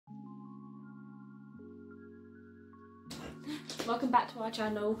Welcome back to our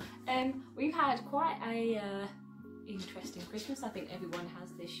channel. We've had quite a interesting Christmas. I think everyone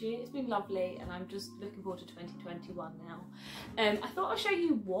has this year. It's been lovely and I'm just looking forward to 2021 now. I thought I'd show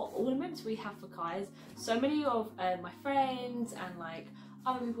you what ornaments we have for Kai's. So many of my friends and like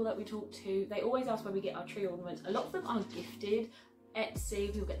other people that we talk to, they always ask where we get our tree ornaments. A lot of them are gifted.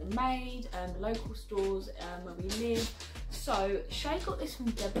 Etsy, people get them made, local stores where we live. So Shay got this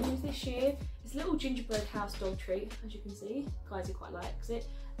from Debenhams this year. It's a little gingerbread house dog tree, as you can see. Kaisi quite likes it.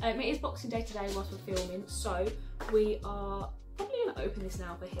 It is Boxing Day today whilst we're filming, so we are probably going to open this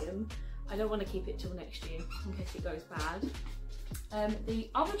now for him. I don't want to keep it till next year in case it goes bad. The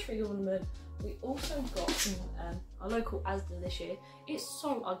other tree ornament we also got from our local Asda this year. It's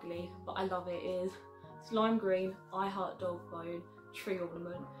so ugly, but I love it. It's lime green, I Heart Dog Bone tree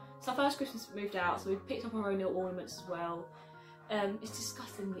ornament. It's our first Christmas moved out, so we picked up our own little ornaments as well. It's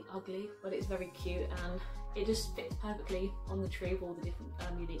disgustingly ugly, but it's very cute and it just fits perfectly on the tree with all the different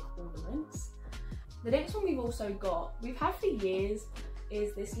unique ornaments. The next one we've also got, we've had for years,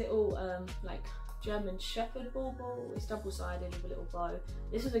 is this little like German Shepherd bauble. It's double-sided with a little bow.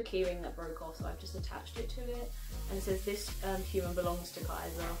 This was a keyring that broke off, so I've just attached it to it. And it says, "This human belongs to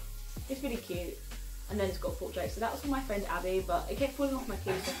Kaiser." It's really cute. And then it's got a portrait. So that was from my friend Abby, but it kept falling off my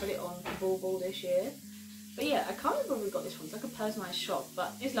keys, so I put it on the bauble this year. But yeah, I can't remember where we got this from. It's like a personalised shop,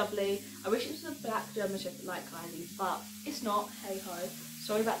 but it's lovely. I wish it was a black German Shepherd like Kylie, but it's not. Hey ho.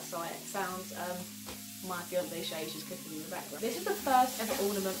 Sorry about the sounds. My fiance Shay is just cooking in the background. This is the first ever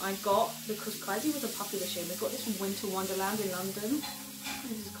ornament I got because Kylie was a puppy this year. We got this from Winter Wonderland in London.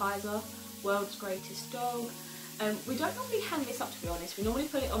 This is Kaiser, world's greatest dog. We don't normally hang this up, to be honest. We normally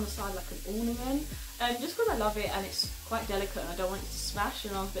put it on the side like an ornament, just because I love it and it's quite delicate and I don't want it to smash,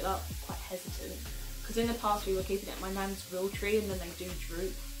 and I was a bit like quite hesitant because in the past we were keeping it at my nan's real tree and then they do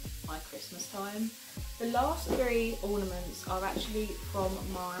droop by Christmas time. The last three ornaments are actually from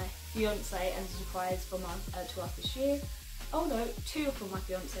my fiance and a surprise from to us this year. Oh no, two are from my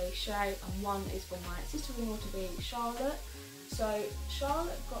fiance Shay and one is from my sister-in-law to be Charlotte. So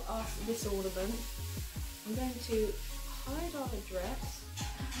Charlotte got us this ornament. I'm going to hide our address,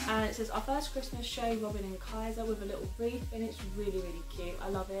 and it says, "Our first Christmas, Shay, Robin and Kaiser," with a little wreath, and it's really, really cute. I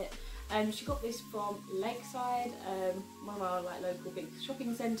love it. She got this from Lakeside, one of our like local big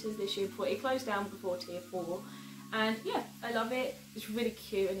shopping centres this year. Before it closed down before Tier 4, and yeah, I love it. It's really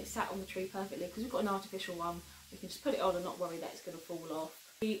cute and it sat on the tree perfectly because we've got an artificial one. We can just put it on and not worry that it's going to fall off.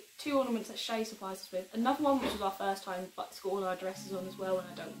 The two ornaments that Shay surprised us with, another one which was our first time, but it's got all our dresses on as well, and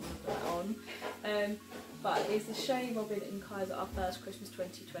I don't want to put that on. But it's the Shay, Robin and Kaiser, our first Christmas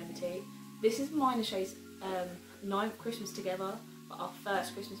 2020. This is mine and Shay's 9th Christmas together, but our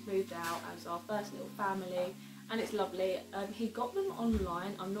first Christmas moved out as our first little family, and it's lovely. He got them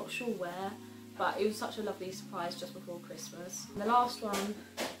online, I'm not sure where, but it was such a lovely surprise just before Christmas. And the last one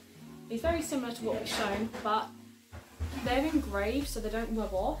is very similar to what we've shown, but they're engraved so they don't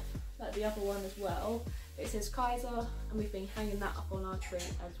rub off, like the other one as well. It says Kaiser, and we've been hanging that up on our tree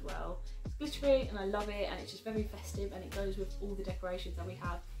as well. It's glittery and I love it, and it's just very festive and it goes with all the decorations that we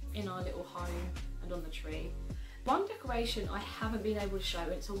have in our little home and on the tree. One decoration I haven't been able to show,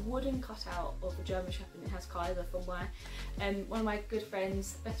 and it's a wooden cutout of the German Shepherd, and it has Kaiser from my, one of my good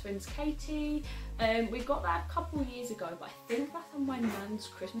friends, best friends Katie. We got that a couple years ago, but I think that's on my nan's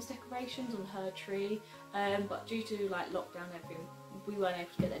Christmas decorations on her tree, but due to like lockdown and everything, we weren't able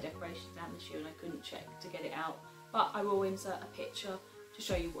to get their decorations down this year and I couldn't check to get it out, but I will insert a picture to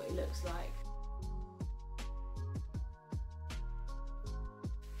show you what it looks like.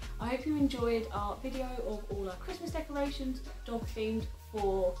 I hope you enjoyed our video of all our Christmas decorations, dog themed,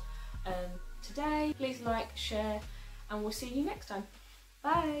 for today. Please like, share, and we'll see you next time.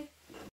 Bye!